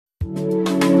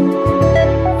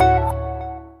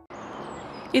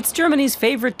It's Germany's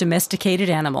favorite domesticated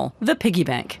animal, the piggy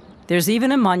bank. There's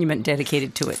even a monument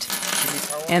dedicated to it.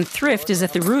 And thrift is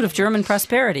at the root of German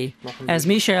prosperity, as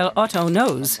Michael Otto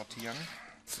knows.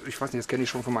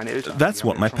 That's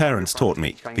what my parents taught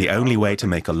me. The only way to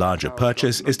make a larger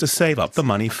purchase is to save up the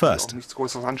money first.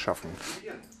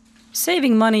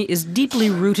 Saving money is deeply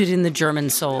rooted in the German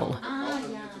soul.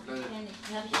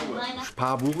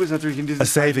 A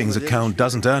savings account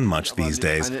doesn't earn much these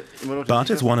days, but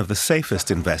it's one of the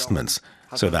safest investments.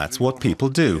 So that's what people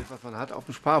do.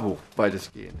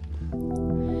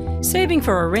 Saving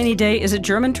for a rainy day is a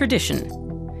German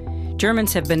tradition.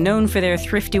 Germans have been known for their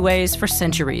thrifty ways for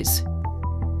centuries.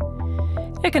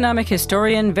 Economic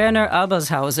historian Werner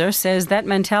Abelshauser says that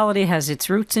mentality has its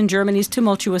roots in Germany's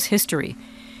tumultuous history,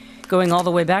 going all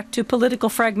the way back to political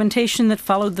fragmentation that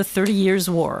followed the 30 Years'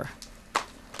 War.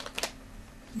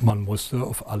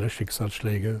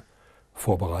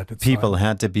 People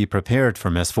had to be prepared for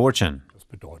misfortune.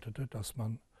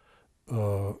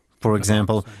 For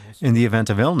example, in the event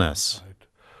of illness,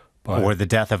 or the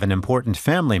death of an important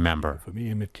family member,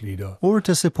 or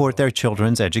to support their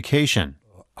children's education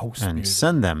and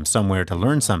send them somewhere to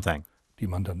learn something.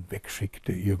 In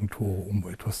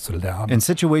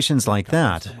situations like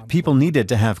that, people needed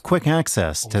to have quick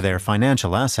access to their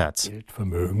financial assets.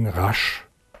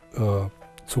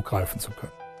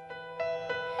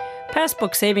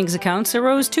 Passbook savings accounts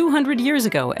arose 200 years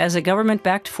ago as a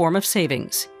government-backed form of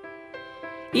savings.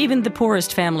 Even the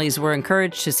poorest families were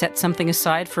encouraged to set something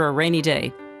aside for a rainy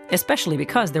day, especially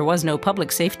because there was no public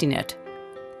safety net.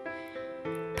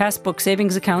 Passbook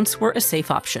savings accounts were a safe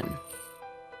option.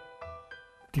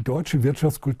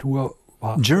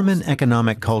 German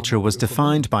economic culture was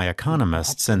defined by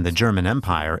economists in the German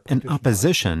Empire in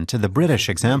opposition to the British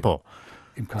example.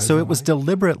 So it was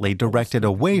deliberately directed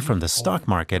away from the stock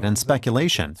market and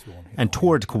speculation, and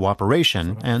toward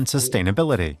cooperation and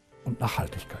sustainability.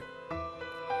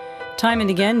 Time and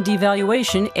again,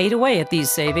 devaluation ate away at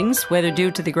these savings, whether due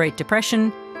to the Great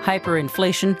Depression,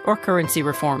 hyperinflation, or currency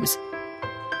reforms.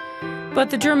 But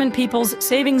the German people's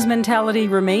savings mentality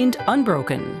remained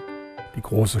unbroken.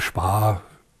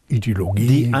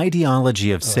 The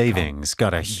ideology of savings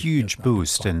got a huge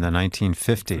boost in the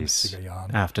 1950s,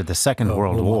 after the Second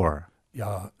World War.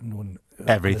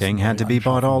 Everything had to be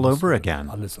bought all over again.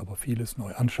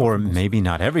 Or maybe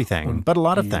not everything, but a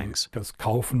lot of things.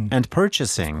 And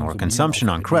purchasing or consumption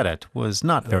on credit was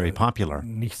not very popular.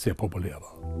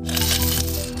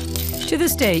 To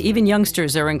this day, even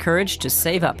youngsters are encouraged to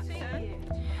save up.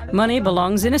 Money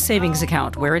belongs in a savings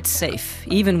account where it's safe,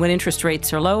 even when interest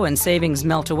rates are low and savings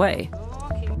melt away.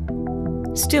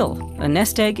 Still, a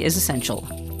nest egg is essential.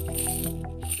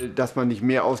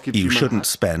 You shouldn't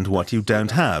spend what you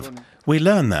don't have. We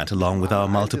learn that along with our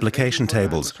multiplication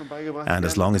tables. And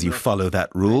as long as you follow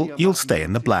that rule, you'll stay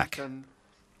in the black.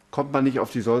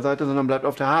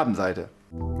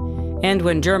 And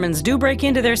when Germans do break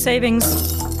into their savings,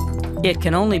 it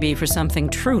can only be for something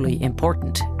truly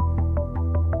important.